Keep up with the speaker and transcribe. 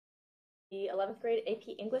the 11th grade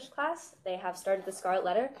AP English class, they have started The Scarlet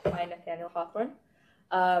Letter by Nathaniel Hawthorne.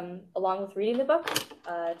 Along with reading the book,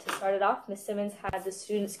 to start it off, Ms. Simmons had the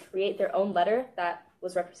students create their own letter that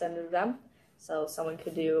was representative of them. So someone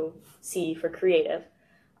could do C for creative.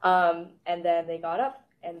 And then they got up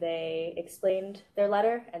and they explained their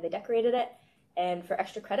letter and they decorated it. And for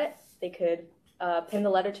extra credit, they could pin the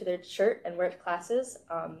letter to their shirt and wear it to classes.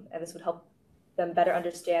 And this would help them better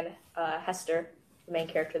understand Hester, the main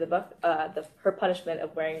character of the book, her punishment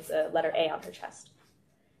of wearing the letter A on her chest.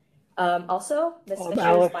 Also, Miss Fisher's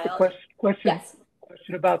Alice, biology.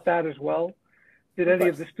 question about that as well. Did any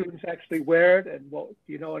of the students actually wear it, and do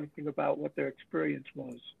you know anything about what their experience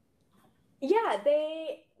was? Yeah,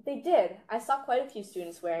 they did. I saw quite a few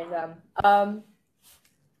students wearing them.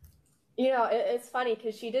 It's funny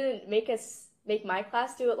because she didn't make my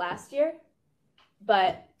class do it last year,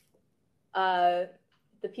 but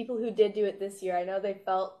the people who did do it this year, I know they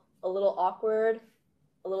felt a little awkward,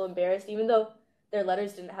 a little embarrassed, even though their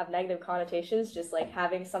letters didn't have negative connotations. Just like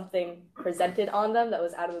having something presented on them that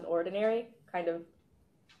was out of the ordinary kind of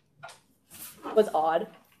was odd,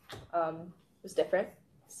 was different.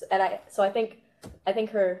 So I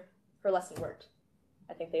think her lesson worked.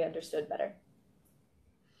 I think they understood better.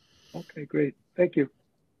 Okay, great. Thank you.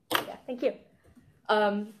 Yeah, thank you.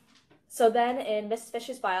 So then in Miss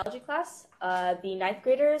Fisher's biology class, the 9th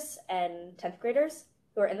graders and 10th graders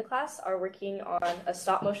who are in the class are working on a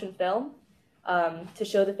stop motion film to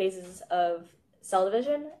show the phases of cell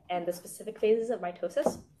division and the specific phases of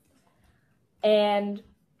mitosis. And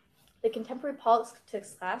the contemporary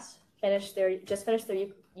politics class just finished their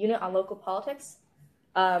unit on local politics.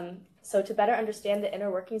 So to better understand the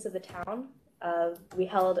inner workings of the town, we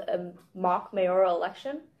held a mock mayoral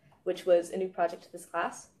election, which was a new project to this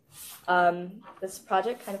class. This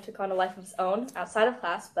project kind of took on a life of its own outside of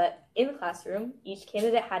class, but in the classroom, each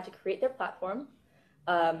candidate had to create their platform.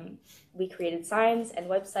 We created signs and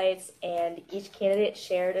websites, and each candidate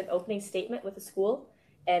shared an opening statement with the school,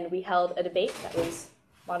 and we held a debate that was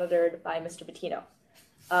monitored by Mr. Bettino.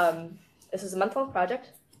 This was a month-long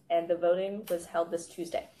project, and the voting was held this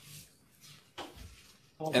Tuesday.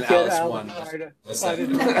 And Alice won.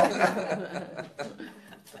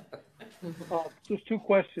 Just two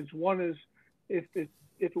questions. One is, if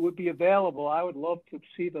it would be available, I would love to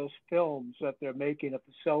see those films that they're making of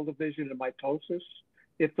the cell division and mitosis.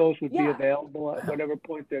 If those would be available at whatever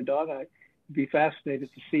point they're done, I'd be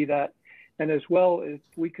fascinated to see that. And as well, if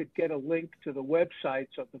we could get a link to the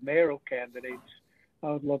websites of the mayoral candidates,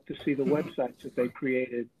 I would love to see the websites that they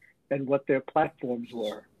created and what their platforms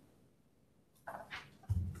were.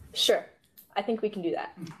 Sure. I think we can do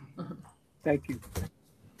that. Thank you.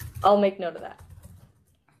 I'll make note of that.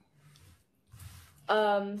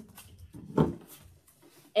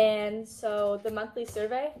 And so the monthly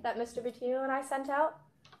survey that Mr. Bettino and I sent out,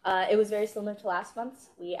 it was very similar to last month's.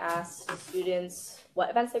 We asked students what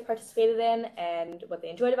events they participated in and what they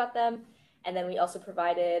enjoyed about them. And then we also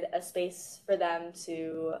provided a space for them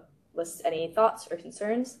to list any thoughts or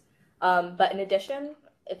concerns. But in addition,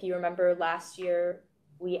 if you remember last year,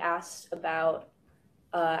 we asked about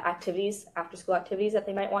activities, after-school activities that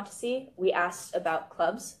they might want to see. We asked about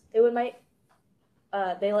clubs they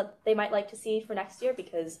might like to see for next year,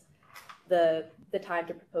 because the time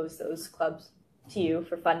to propose those clubs to you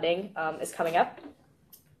for funding is coming up.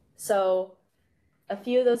 So a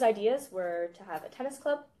few of those ideas were to have a tennis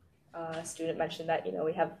club. A student mentioned that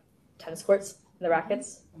we have tennis courts and the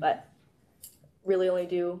rackets, but really only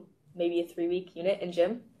do maybe a 3-week unit in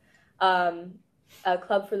gym. A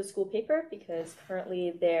club for the school paper, because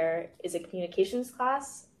currently there is a communications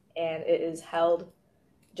class and it is held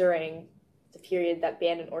during the period that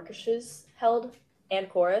band and orchestras held and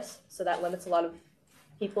chorus, so that limits a lot of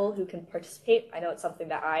people who can participate. I know it's something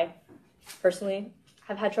that I personally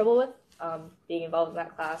have had trouble with, being involved in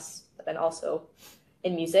that class, but then also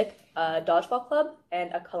in music, a dodgeball club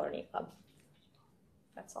and a coloring club.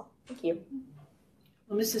 That's all. Thank you.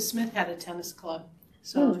 Well, Mrs. Smith had a tennis club.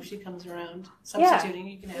 So if she comes around substituting,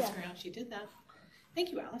 you can ask her how she did that.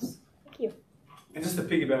 Thank you, Alice. Thank you. And just to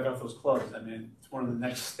piggyback off those clubs, I mean, it's one of the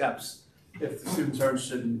next steps. If the students are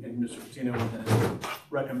interested in Mr. Bettino would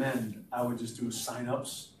recommend, I would just do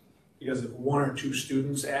sign-ups, because if 1 or 2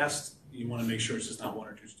 students asked, you want to make sure it's just not 1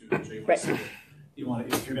 or 2 students. So you want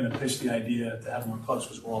to, if you're going to pitch the idea to have more clubs,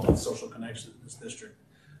 because we're all about social connection in this district,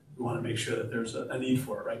 we want to make sure that there's a need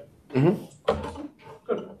for it, right? Mm-hmm.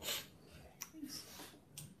 Good.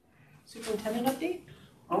 Superintendent update?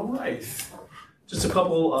 All right. Just a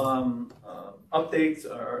couple updates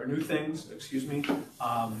or new things, excuse me.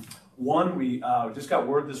 One, we just got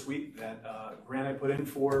word this week that grant I put in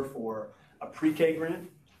for a pre-K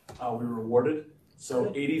grant we were awarded.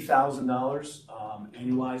 So $80,000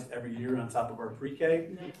 annualized every year on top of our pre-K.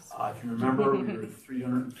 Nice. If you remember, we were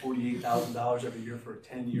 $348,000 every year for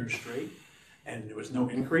 10 years straight, and there was no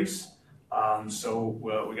increase. So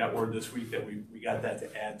we got word this week that we got that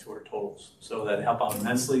to add to our totals. So that helped out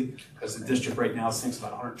immensely, because the district right now sinks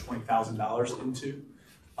about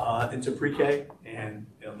 $120,000 into pre-K, and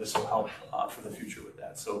this will help for the future with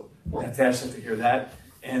that. So fantastic to hear that.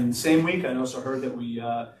 And same week, I also heard that we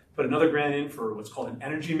put another grant in for what's called an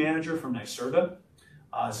energy manager from NYSERDA.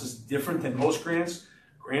 This is different than most grants.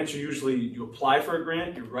 Grants are usually, you apply for a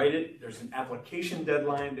grant, you write it, there's an application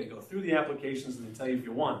deadline, they go through the applications and they tell you if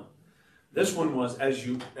you won. This one was, as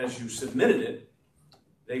you submitted it,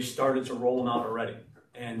 they started to roll them out already.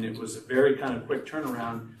 And it was a very kind of quick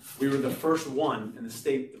turnaround. We were the first one in the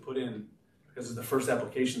state to put in, because of the first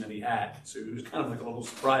application that he had. So it was kind of like a little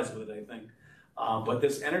surprise with it, I think. But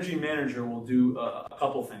this energy manager will do a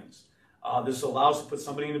couple things. This allows to put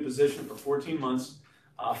somebody in a position for 14 months,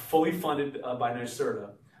 fully funded by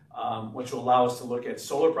NYSERDA, which will allow us to look at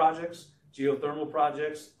solar projects, geothermal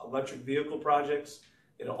projects, electric vehicle projects.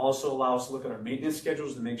 It'll also allow us to look at our maintenance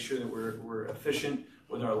schedules to make sure that we're efficient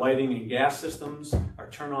with our lighting and gas systems, our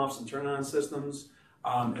turn-offs and turn-on systems.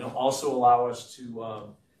 It'll also allow us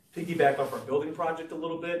to piggyback off our building project a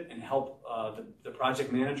little bit and help the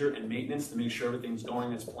project manager and maintenance to make sure everything's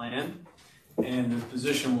going as planned. And the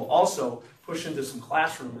position will also push into some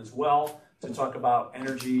classroom as well to talk about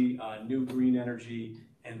energy, new green energy,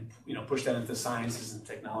 and push that into sciences and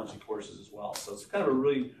technology courses as well. So it's kind of a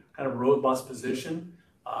really kind of robust position,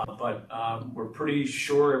 but we're pretty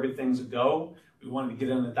sure everything's a go. We wanted to get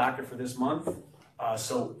it on the docket for this month.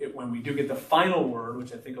 So when we do get the final word,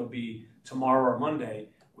 which I think will be tomorrow or Monday,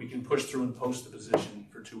 we can push through and post the position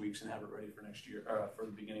for 2 weeks and have it ready for next year, for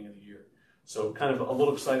the beginning of the year. So kind of a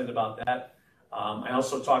little excited about that. I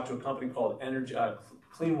also talked to a company called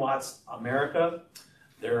Clean Watts America.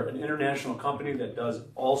 They're an international company that does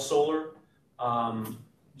all solar,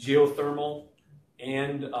 geothermal,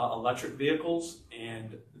 and electric vehicles.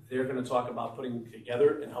 And they're going to talk about putting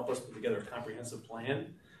together and help us put together a comprehensive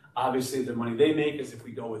plan. Obviously, the money they make is if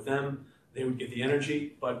we go with them, they would get the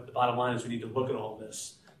energy. But the bottom line is we need to look at all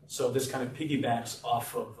this. So this kind of piggybacks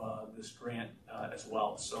off of this grant as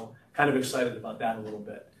well. So kind of excited about that a little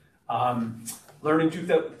bit. Learning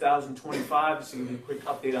 2025, just to give you a quick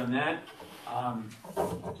update on that.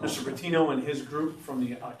 Mr. Bertino and his group from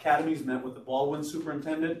the academies met with the Baldwin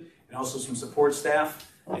superintendent and also some support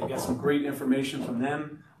staff and got some great information from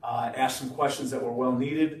them, asked some questions that were well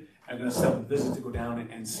needed. I'm going to set up a visit to go down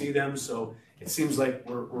and see them. So it seems like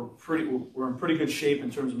we're in pretty good shape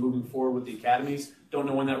in terms of moving forward with the academies. Don't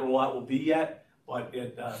know when that rollout will be yet, but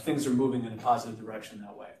things are moving in a positive direction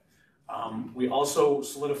that way. We also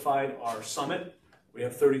solidified our summit. We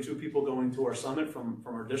have 32 people going to our summit from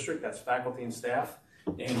our district. That's faculty and staff.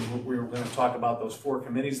 And we're going to talk about those 4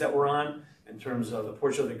 committees that we're on in terms of the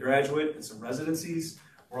portrait of the graduate and some residencies.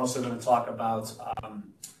 We're also going to talk about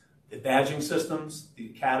the badging systems,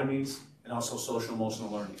 the academies, and also social emotional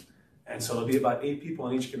learning. And so there'll be about 8 people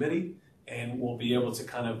on each committee, and we'll be able to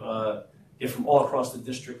kind of get from all across the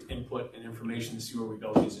district input and information to see where we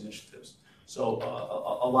go with these initiatives. So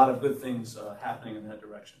a lot of good things happening in that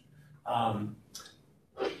direction.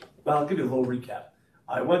 Well, I'll give you a little recap.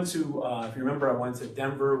 I went to, if you remember, I went to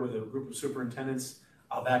Denver with a group of superintendents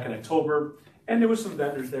back in October, and there was some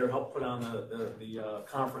vendors there who helped put on the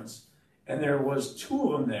conference. And there was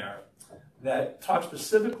 2 of them there that talked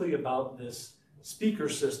specifically about this speaker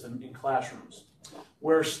system in classrooms,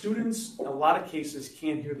 where students, in a lot of cases,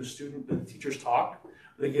 can't hear the teachers talk.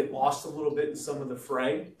 They get lost a little bit in some of the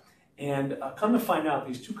fray. And come to find out,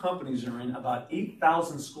 these 2 companies are in about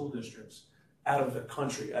 8,000 school districts out of the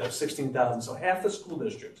country, out of 16,000. So half the school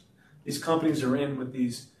districts, these companies are in with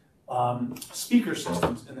these speaker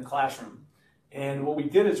systems in the classroom. And what we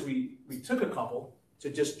did is we took a couple to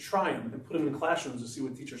just try them and put them in classrooms to see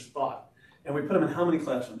what teachers thought. And we put them in how many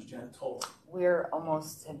classrooms, Jen, total?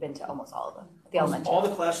 Have been to almost all of them. The elementary. All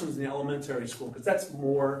the classrooms in the elementary school, because that's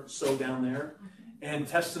more so down there, and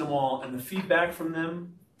tested them all. And the feedback from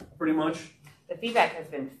them, pretty much. The feedback has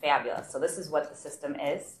been fabulous. So this is what the system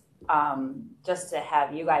is. Just to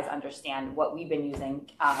have you guys understand what we've been using,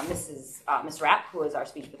 Miss Rapp, who is our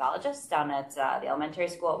speech pathologist down at the elementary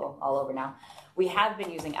school, well, all over now, we have been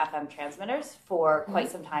using FM transmitters for quite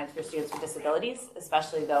some time for students with disabilities,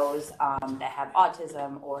 especially those that have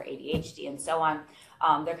autism or ADHD and so on.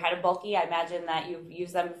 They're kind of bulky. I imagine that you've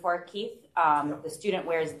used them before, Keith. The student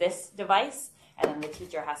wears this device, and then the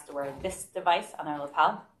teacher has to wear this device on their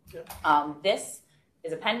lapel. This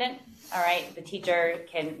is a pendant, all right? The teacher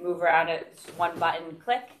can move around it, one button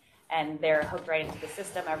click, and they're hooked right into the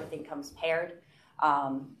system. Everything comes paired.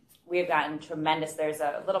 We have gotten tremendous. There's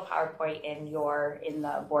a little PowerPoint in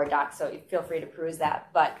the board doc, so feel free to peruse that.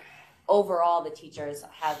 But overall, the teachers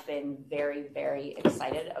have been very, very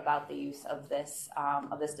excited about the use of this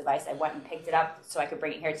device. I went and picked it up so I could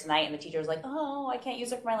bring it here tonight, and the teacher was like, "Oh, I can't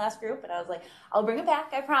use it for my last group." And I was like, "I'll bring it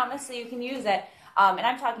back, I promise, so you can use it." And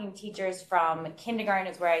I'm talking teachers from kindergarten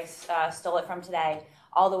is where I stole it from today,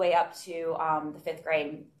 all the way up to the 5th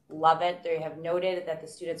grade. Love it. They have noted that the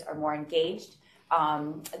students are more engaged.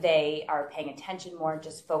 They are paying attention more,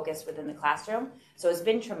 just focused within the classroom. So it's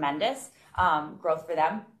been tremendous growth for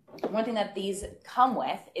them. One thing that these come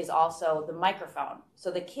with is also the microphone.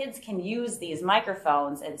 So the kids can use these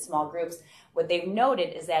microphones in small groups. What they've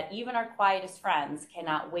noted is that even our quietest friends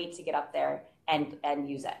cannot wait to get up there and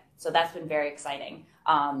use it. So that's been very exciting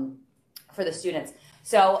for the students.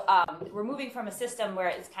 So we're moving from a system where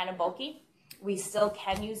it's kind of bulky. We still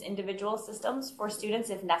can use individual systems for students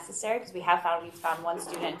if necessary, because we've found one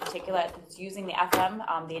student in particular that's using the FM,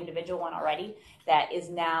 the individual one already, that is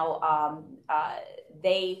now,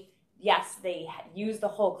 they use the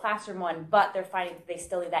whole classroom one, but they're finding that they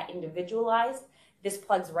still need that individualized. This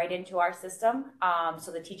plugs right into our system,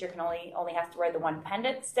 so the teacher can only have to wear the one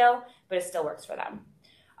pendant still, but it still works for them.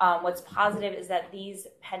 What's positive is that these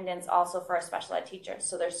pendants also for our special ed teachers,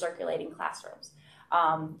 so they're circulating classrooms.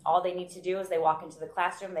 All they need to do is they walk into the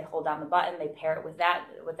classroom, they hold down the button, they pair it with that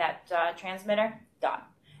transmitter, done.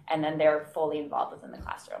 And then they're fully involved within the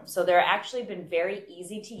classroom. So they're actually been very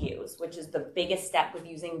easy to use, which is the biggest step with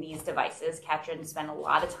using these devices. Katrin spent a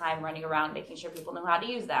lot of time running around making sure people know how to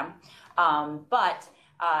use them. But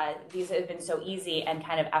these have been so easy and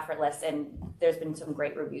kind of effortless, and there's been some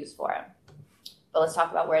great reviews for it. But let's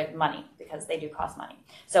talk about money, because they do cost money.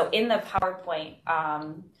 So in the PowerPoint,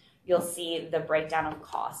 you'll see the breakdown of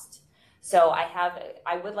cost. So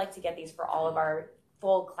I would like to get these for all of our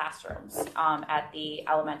full classrooms at the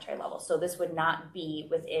elementary level. So this would not be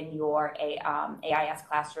within your AIS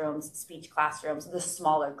classrooms, speech classrooms, the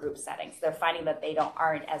smaller group settings. They're finding that they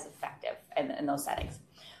aren't as effective in those settings.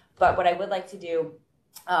 But what I would like to do,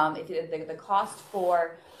 the cost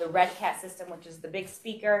for the Red Cat system, which is the big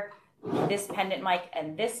speaker, this pendant mic,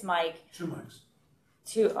 and this mic. 2 mics.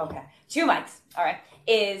 Two mics, all right,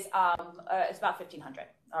 is it's about $1,500,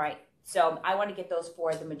 all right. So I want to get those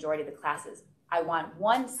for the majority of the classes. I want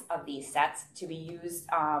one of these sets to be used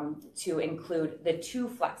to include the 2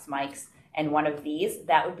 flex mics and one of these.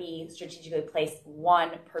 That would be strategically placed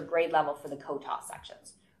one per grade level for the co-toss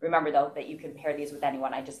sections. Remember, though, that you can pair these with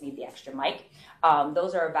anyone. I just need the extra mic.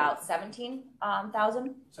 Those are about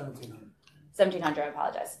 $17,000. $1,700, I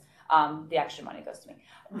apologize. The extra money goes to me.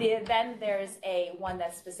 Then there's one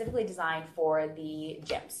that's specifically designed for the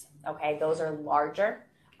gyms. Okay, those are larger.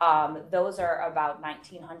 Those are about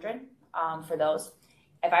 $1,900 for those.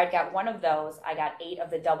 If I got one of those, I got 8 of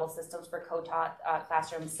the double systems for co-taught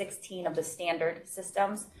classrooms, 16 of the standard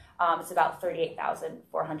systems. It's about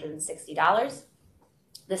 $38,460.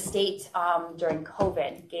 The state during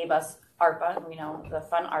COVID gave us ARPA, the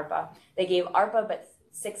fun ARPA. They gave ARPA, but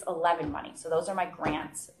 611 money. So those are my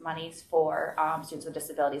grants monies for students with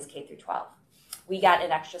disabilities K through 12. We got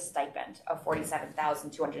an extra stipend of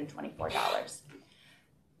 $47,224.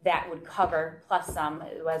 That would cover, plus some,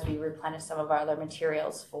 as we replenish some of our other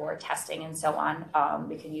materials for testing and so on.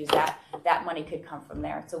 We could use that. That money could come from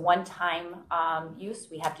there. It's a one-time use.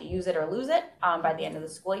 We have to use it or lose it by the end of the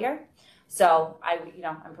school year. So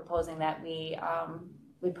I'm proposing that we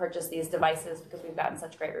purchase these devices because we've gotten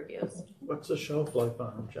such great reviews. What's the shelf life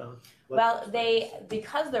on them, John? Well,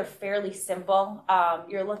 because they're fairly simple,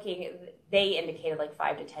 they indicated like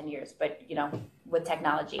 5 to 10 years, but with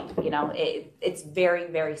technology, it's very,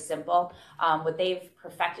 very simple. What they've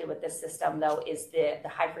perfected with this system, though, is the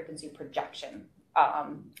high frequency projection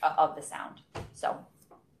of the sound. So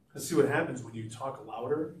let's see what happens when you talk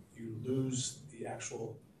louder. You lose the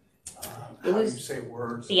actual how you say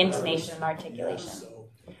words, the intonation and articulation. Yeah, so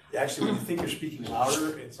actually, when you think you're speaking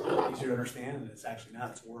louder, it's easier to understand, and it's actually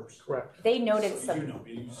not. It's worse. Correct. They noted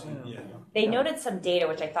They noted some data,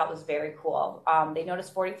 which I thought was very cool. They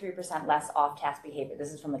noticed 43% less off-task behavior.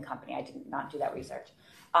 This is from the company. I did not do that research.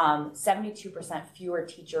 72% fewer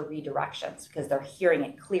teacher redirections because they're hearing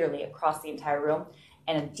it clearly across the entire room,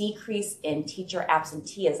 and a decrease in teacher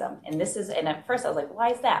absenteeism. And at first I was like,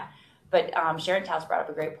 why is that? But Sharon Taus brought up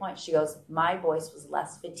a great point. She goes, my voice was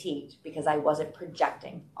less fatigued because I wasn't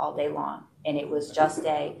projecting all day long. And it was just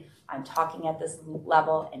I'm talking at this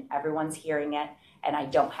level and everyone's hearing it, and I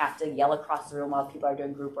don't have to yell across the room while people are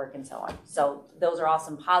doing group work and so on. So those are all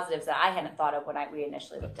some positives that I hadn't thought of when we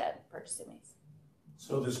initially looked at purchasing these.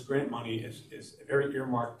 So this grant money is very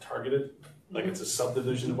earmarked, targeted, like it's a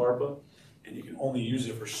subdivision of ARPA, and you can only use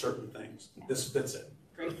it for certain things. This fits it.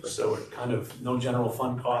 Great. So it kind of, no general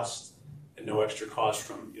fund cost and no extra cost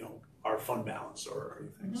from, our fund balance or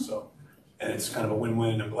anything, so. And it's kind of a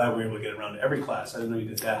win-win. I'm glad we were able to get around to every class. I didn't know you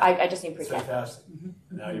did that. I just need It's pre-K. fantastic.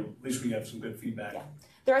 And now at least we have some good feedback. Yeah.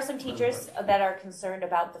 There are some teachers that are concerned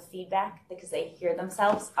about the feedback because they hear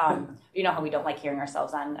themselves. You know how we don't like hearing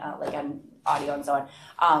ourselves on on audio and so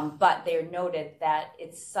on. But they're noted that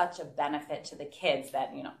it's such a benefit to the kids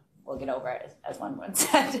that we'll get over it, as one once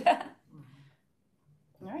said.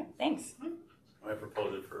 All right, thanks. I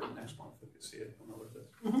proposed it for next month. If you see it, I don't know what it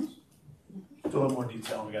is. It's a little more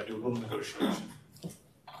detail. We got to do a little negotiation.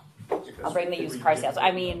 I'll bring the used car sales.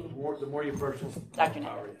 I mean, the more you purchase, the Dr. more Nick.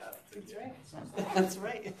 power you have. That's right. That's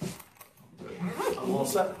right. I'm all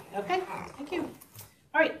set. Okay, thank you.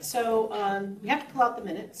 All right, so we have to pull out the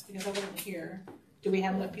minutes because I wasn't here. Do we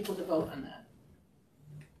have enough people to vote on that?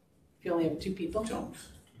 If you only have 2 people? Don't.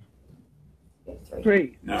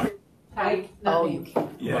 3. No. Oh, you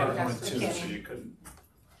can. Yeah, Right. you wanted 2, Okay. so you couldn't.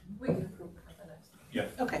 We can approve the minutes.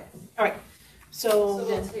 Okay, all right. So So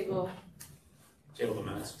then we'll table. Table the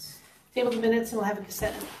minutes. table the minutes and we'll have a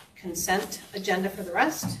consent agenda for the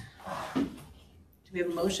rest. Do we have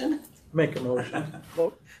a motion? Make a motion.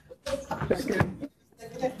 Second.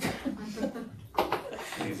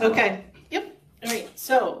 Okay, yep, all right,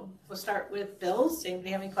 so we'll start with bills.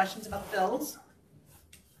 Anybody have any questions about the bills?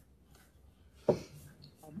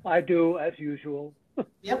 I do, as usual.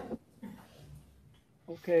 Yep,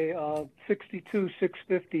 Okay,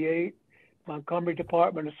 62,658, Montgomery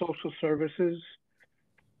Department of Social Services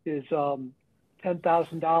is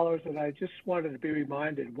 $10,000, and I just wanted to be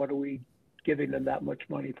reminded, what are we giving them that much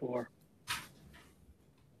money for?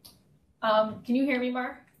 Can you hear me,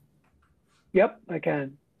 Mark? Yep, I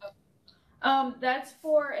can. That's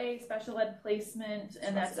for a special ed placement,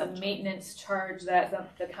 and that's a maintenance charge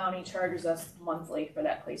that the county charges us monthly for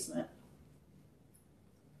that placement.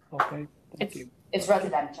 Okay, thank you. It's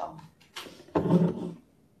residential. And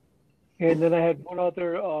then I had one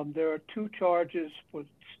other, there are 2 charges for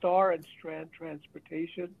Star and Strand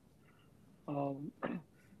Transportation. One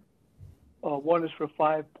is for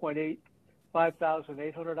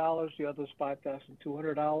 $5,800, the other is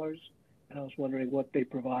 $5,200, and I was wondering what they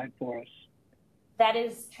provide for us. That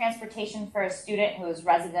is transportation for a student who is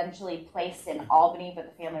residentially placed in Albany, but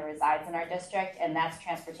the family resides in our district, and that's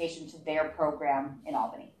transportation to their program in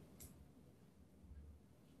Albany.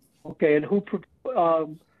 Okay, and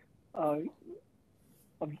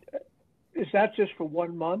is that just for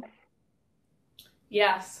 1 month?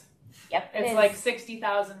 Yes, Yep. it's like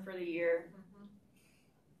 60,000 for the year.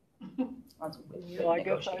 So I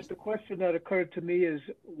guess the question that occurred to me is,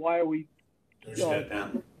 why are we Push that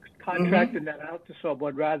down. contracting that out to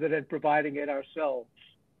someone rather than providing it ourselves?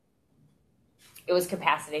 It was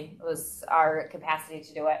capacity. It was our capacity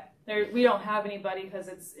to do it. We don't have anybody because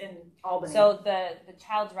it's in Albany. So the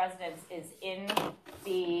child's residence is in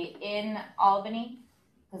Albany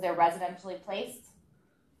because they're residentially placed,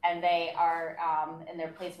 and they are and their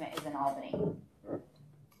placement is in Albany.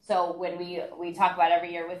 So when we talk about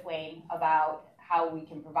every year with Wayne about how we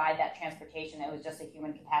can provide that transportation, it was just a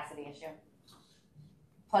human capacity issue.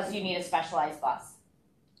 Plus, you need a specialized bus.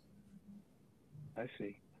 I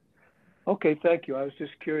see. Okay, thank you. I was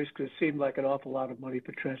just curious because it seemed like an awful lot of money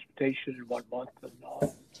for transportation in 1 month, and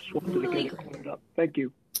just wanted to get it cleared up. Thank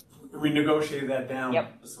you. We negotiated that down,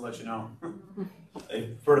 Yep. just to let you know.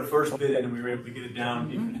 For the first bid, and we were able to get it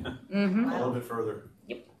down even a little bit further.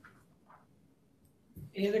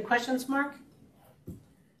 any other questions, Mark?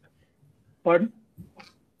 Pardon?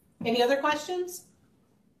 Any other questions?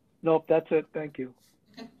 Nope, that's it. Thank you.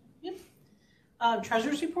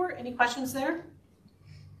 Treasurer's report, any questions there?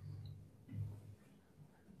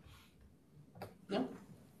 No?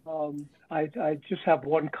 I just have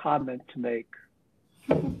one comment to make.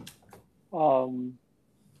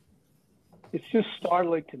 It's just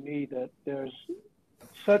startling to me that there's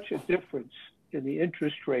such a difference in the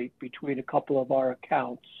interest rate between a couple of our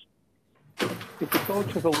accounts. If you go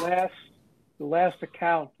to the last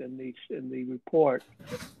account in the report,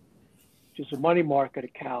 which is a money market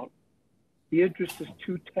account, the interest is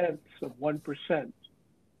 0.2%.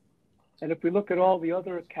 And if we look at all the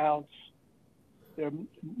other accounts,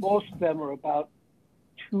 most of them are about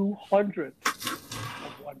 0.02%.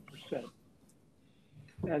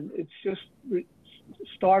 And it's just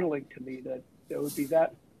startling to me that there would be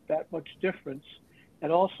that much difference,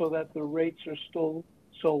 and also that the rates are still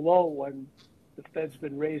so low when the Fed's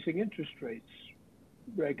been raising interest rates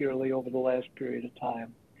regularly over the last period of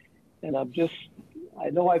time. And I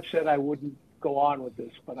know I've said I wouldn't go on with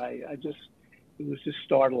this, but it was just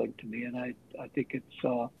startling to me, and I think it's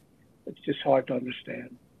just hard to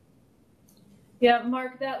understand. Yeah,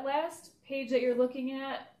 Mark, that last page that you're looking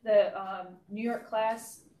at, the New York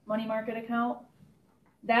class money market account,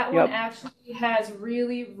 that one actually has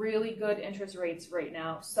really, really good interest rates right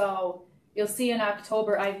now. So you'll see in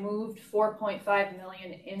October, I moved $4.5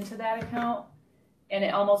 million into that account, and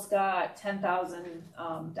it almost got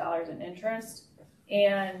 $10,000 in interest.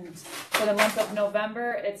 And for the month of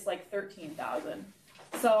November, it's like $13,000.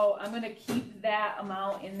 So I'm going to keep that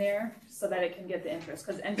amount in there so that it can get the interest,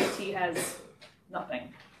 because NBT has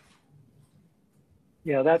nothing.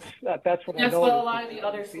 Yeah, that's what I noticed. That's what a lot of the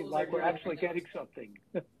other schools like are we're doing actually right now. getting something.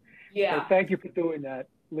 Yeah. So thank you for doing that,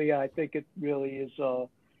 Leah. I think it really is a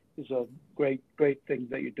great thing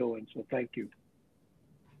that you're doing. So thank you.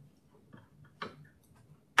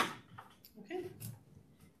 Okay.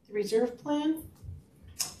 The reserve plan?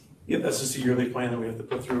 Yeah, that's just a yearly plan that we have to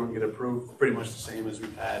put through and get approved, pretty much the same as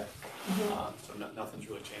we've had. So nothing's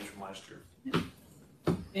really changed from last year.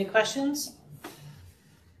 Any questions?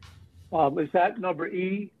 Is that number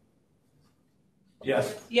E?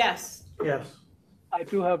 Yes. Yes. Yes. I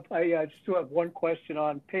just do have one question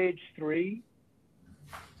on page 3.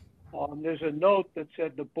 There's a note that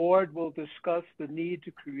said the board will discuss the need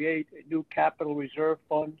to create a new capital reserve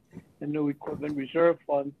fund and new equipment reserve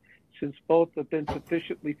fund, since both have been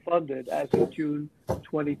sufficiently funded as of June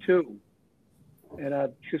 22. And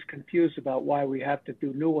I'm just confused about why we have to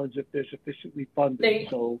do new ones if they're sufficiently funded.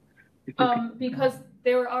 Because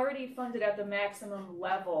they were already funded at the maximum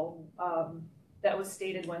level that was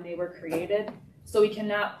stated when they were created, so we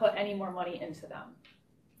cannot put any more money into them.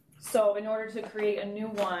 So in order to create a new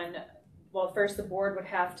one, well, first the board would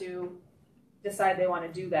have to decide they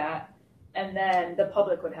want to do that, and then the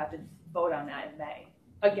public would have to vote on that in May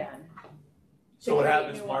again. So what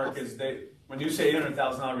happens, Mark, is when you say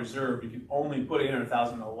 $800,000 reserve, you can only put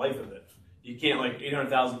 $800,000 in the life of it. You can't like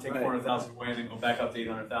 800,000, take 400,000 away, and then go back up to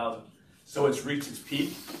 800,000. So it's reached its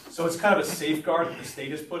peak. So it's kind of a safeguard that the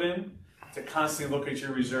state has put in to constantly look at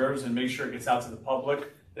your reserves and make sure it gets out to the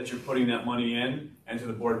public that you're putting that money in, and to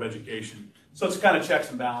the Board of Education. So it's kind of checks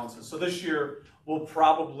and balances. So this year we'll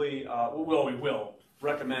probably, we will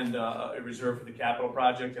recommend a reserve for the capital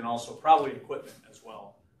project, and also probably equipment as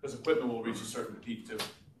well, because equipment will reach a certain peak too.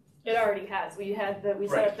 It already has. We set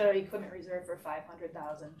up the equipment reserve for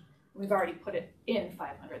 $500,000. We've already put it in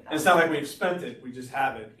 $500,000. It's not like we've spent it; we just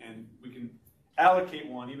have it, and we can allocate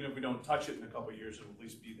one, even if we don't touch it in a couple of years. It'll at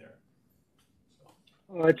least be there.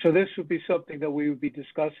 All right, so this would be something that we would be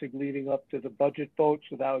discussing leading up to the budget vote,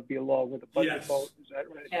 so that would be along with the budget vote, is that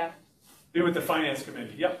right? Yeah. Be with the finance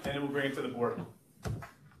committee, yep, and then we'll bring it to the board.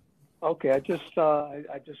 Okay, I just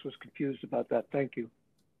was confused about that. Thank you.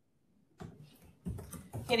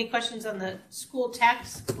 Any questions on the school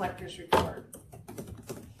tax collector's report?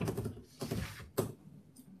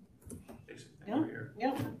 No?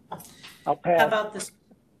 Yeah. I'll pass. How about this?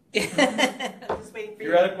 I'm just waiting for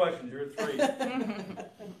Your other questions, you're at 3.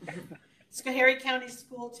 Canajoharie County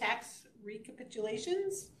School Tax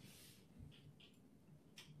Recapitulations?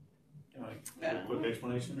 A quick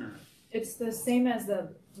explanation, or? It's the same as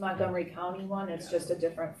the Montgomery County one. It's just a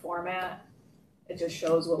different format. It just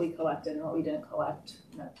shows what we collected and what we didn't collect,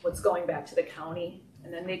 and what's going back to the county,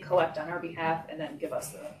 and then they collect on our behalf and then give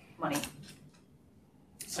us the money.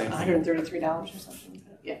 Same $133 or something.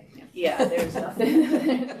 Yeah. Yeah, there's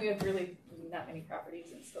nothing. We have really not many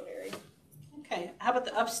properties in Canajoharie. Okay. How about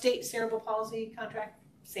the upstate cerebral palsy contract?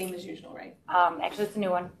 Same as usual, right? Actually, it's a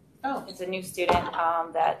new one. Oh. It's a new student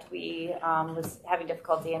that we was having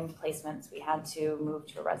difficulty in placements. We had to move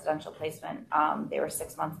to a residential placement. They were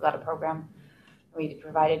 6 months without a program. We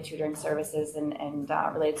provided tutoring services and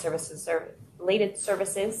related services to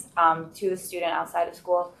the student outside of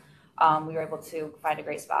school. We were able to find a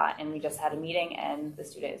great spot, and we just had a meeting, and the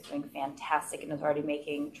student is doing fantastic and is already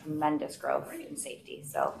making tremendous growth in safety.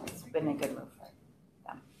 So it's been a good move for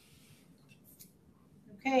them.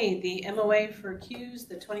 Okay, the MOA for Qs,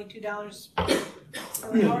 the $22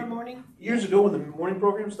 per hour morning. Years ago, when the morning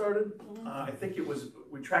program started, I think it was,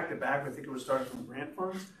 we tracked it back, I think it was started from grant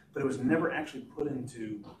funds, but it was never actually put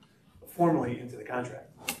formally into the contract,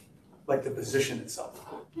 like the position itself.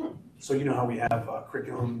 So you know how we have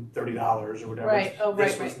curriculum $30 or whatever. Right. Oh, right.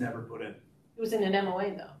 This was never put in. It was in an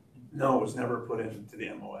MOA though. No, it was never put into the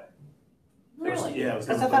MOA. Really? It was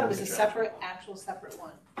Because never I thought put it was in a the separate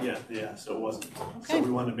one. Yeah, so it wasn't. Okay. So we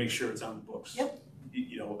wanted to make sure it's on the books. Yep.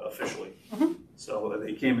 Officially. Mm-hmm. So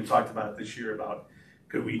they came and talked about it this year about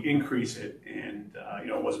could we increase it, and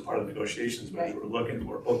it wasn't part of the negotiations, but as we're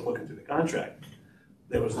both looking through the contract,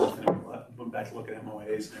 there was nothing went back to look at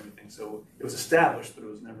MOAs and everything. So it was established, but it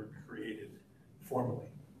was never created formally.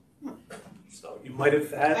 So you might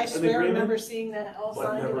have had I an swear I agreement, remember seeing that all but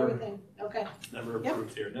signed and never- everything. Okay, never Yep.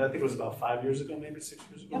 approved here. And I think it was about 5 years ago, maybe 6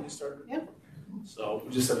 years ago when they started. Yep. So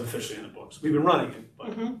we just have officially in the books. We've been running it, but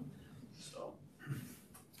Mhm. so.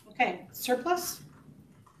 Okay, surplus?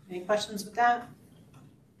 Any questions with that?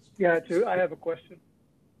 Yeah, I have a question.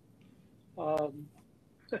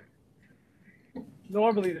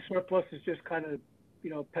 Normally the surplus is just kind of,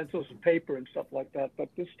 pencils and paper and stuff like that, but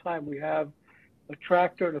this time we have a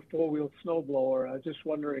tractor and a four-wheel snow blower. I was just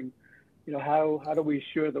wondering, how do we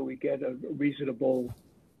ensure that we get a reasonable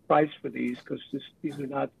price for these? Because these are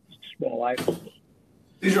not small items.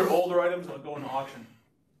 These are older items that go into auction.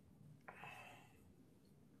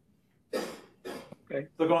 Okay.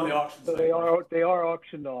 They'll go on the auction So site. they are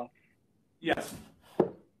auctioned off. Yes.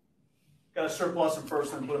 Got to surplus them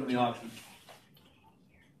first, then put them in the auction.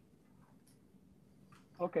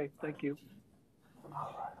 Okay, thank you.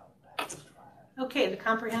 Okay, the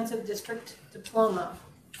comprehensive district diploma.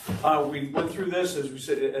 We went through this, as we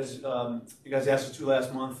said, as you guys asked us to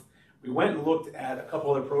last month. We went and looked at a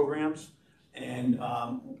couple other programs, and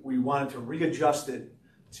we wanted to readjust it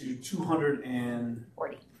to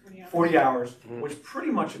 240 hours, which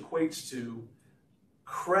pretty much equates to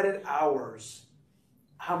credit hours,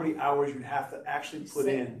 how many hours you'd have to actually put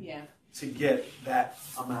in Yeah. to get that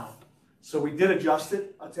amount. So we did adjust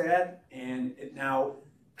it a tad, and it now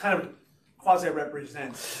kind of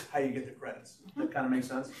quasi-represents how you get the credits. That kind of makes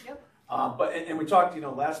sense? Yep. And we talked,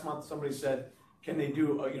 last month, somebody said, can they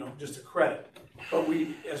do, just a credit? But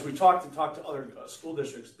as we talked to other school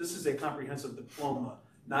districts, this is a comprehensive diploma,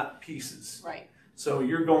 not pieces. Right. So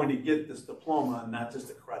you're going to get this diploma, not just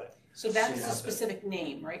a credit. So that's you a have to- specific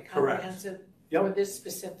name, right? Correct. Comprehensive Yep. for this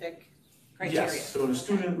specific criteria. Yes, so when a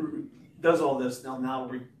student does all this, they'll now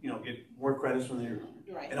get more credits when they're,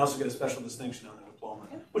 Right. and also get a special distinction on their diploma,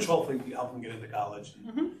 Yep. which hopefully will help them get into college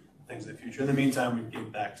and things in the future. In the meantime, we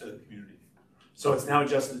give back to the community. So it's now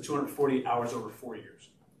adjusted to 240 hours over 4 years.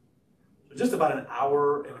 So just about an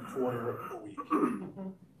hour and a quarter a week.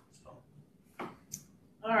 So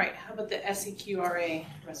All right, how about the SEQRA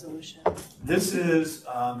resolution? this is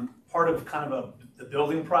part of kind of the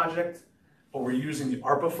building project, but we're using the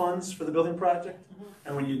ARPA funds for the building project.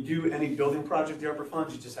 And when you do any building project, the ARPA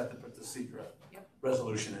funds, you just have to put the secret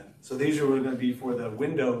resolution in. So these are going to be for the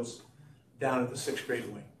windows down at the 6th grade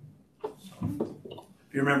wing. So,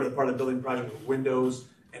 if you remember, the part of the building project was windows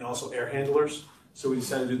and also air handlers. So we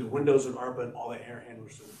decided to do the windows with ARPA and all the air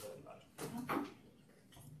handlers through the building project.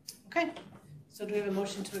 Okay, so do we have a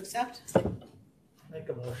motion to accept? Make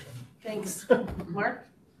a motion. Thanks. Mark?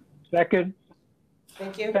 Second,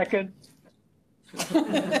 Thank you. second.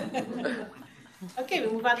 Okay,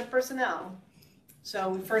 we move on to personnel. So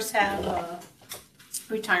we first have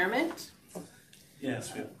retirement.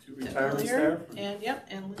 Yes, we have 2 retirements there. And,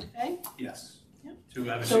 and Linda Fay. Yes. Yep. 2 So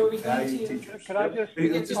are absolute we going valued to- teachers. Could I Yep. just- We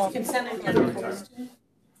get just consent agenda for those two.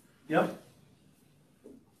 Yep.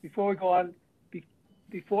 Before we go on,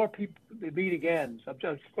 before the meeting ends, I'm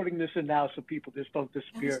just putting this in now so people just don't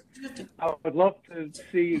disappear. I would love to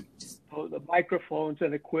see the microphones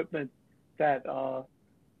and equipment that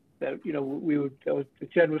that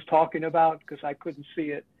Jen was talking about, because I couldn't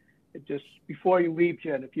see it. It just, before you leave,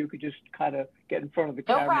 Jen, if you could just kind of get in front of the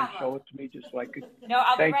No camera and problem. show it to me, just so I could. No,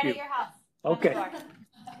 I'll be Thank right you. at your house. Okay.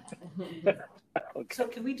 Okay. So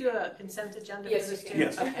can we do a consent agenda for Yes, this you too? can.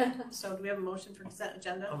 Yes. Okay, so do we have a motion for consent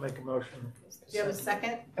agenda? I'll make a motion. Do you have a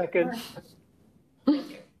second? Second, Thank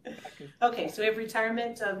you. Okay, so we have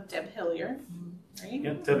retirement of Deb Hillier, right?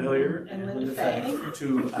 Yep, Deb Hillier And and Linda Linda Fay. Fay,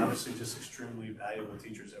 2 obviously just extremely valuable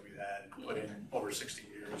teachers that we've had and put in over 60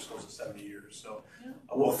 years, close to 70 years. So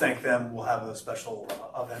we'll thank them. We'll have a special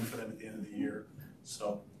event for them at the end of the year.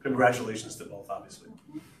 So congratulations to both, obviously.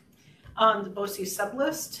 On the BOCE sub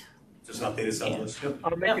list, Just an updated sub list. Yep.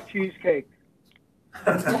 I'll make a cheesecake.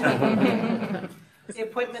 the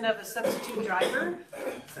appointment of a substitute driver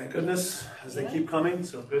Thank goodness, as they keep coming,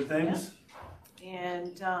 so good things.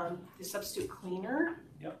 and the substitute cleaner,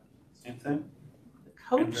 Same thing. the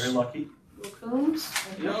I'm coach, very lucky. Will Coombs,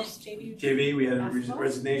 and Yep. girls, JV. JV, we had a Basketball?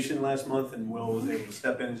 resignation last month, and Will was able to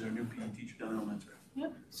step in as our new PE teacher down in elementary.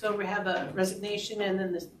 Yep, so we have a resignation and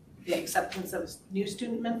then the acceptance of a new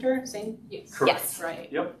student mentor, same, Yes. Correct. Yes.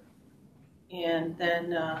 right? Yep. And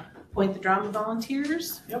then appoint the drama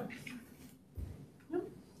volunteers.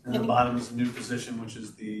 And the bottom is a new position, which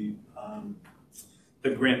is the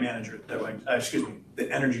grant manager, the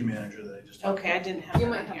energy manager that I just talked Okay, I didn't have You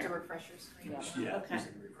that might on have to here. refresh your screen. about. Yeah, Okay. just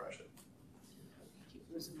to refresh it. Keep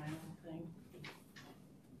losing my own thing.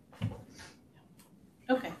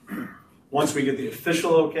 Okay. Once we get the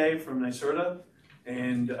official okay from NYSERDA,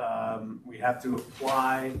 and we have to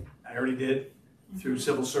apply, I already did, through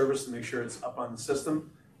civil service to make sure it's up on the system,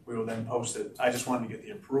 we will then post it. I just wanted to get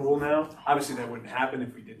the approval now. Obviously, that wouldn't happen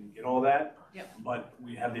if we didn't get all that. Yep. But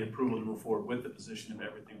we have the approval to move forward with the position if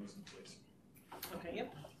everything was in place. Okay,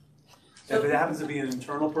 yep. If it happens to be an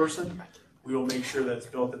internal person, we will make sure that it's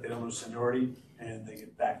built that they don't lose seniority and they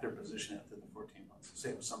get back their position after the 14 months. Say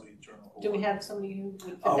it was somebody internal. Do we have somebody who would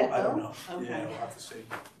fit Oh, that bill? I don't know. Okay. Yeah, we'll have to see.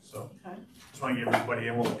 So, Okay. just want to give everybody,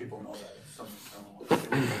 and we'll let people know that if someone's internal, we'll take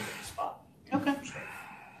the spot. Okay.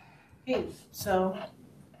 Okay, so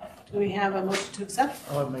do we have a motion to accept?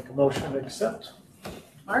 I would make a motion to accept.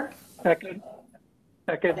 Mark? Second.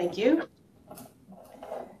 Second. Thank you.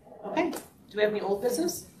 Okay, do we have any old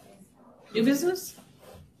business? New business?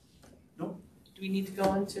 Nope. Do we need to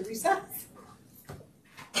go into recess?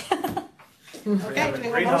 We Okay, have do a we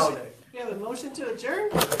have great a motion? holiday. We have a motion to adjourn?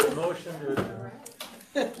 Motion to adjourn.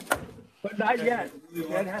 But not yet.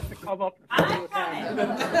 That has to come up. before it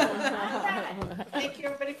happens. Thank you,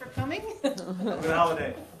 everybody, for coming. Good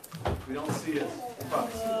holiday. We don't see you.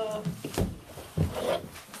 Promise.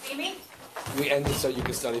 See me? We ended so you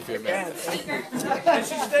can study for your math. And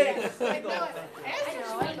she stayed.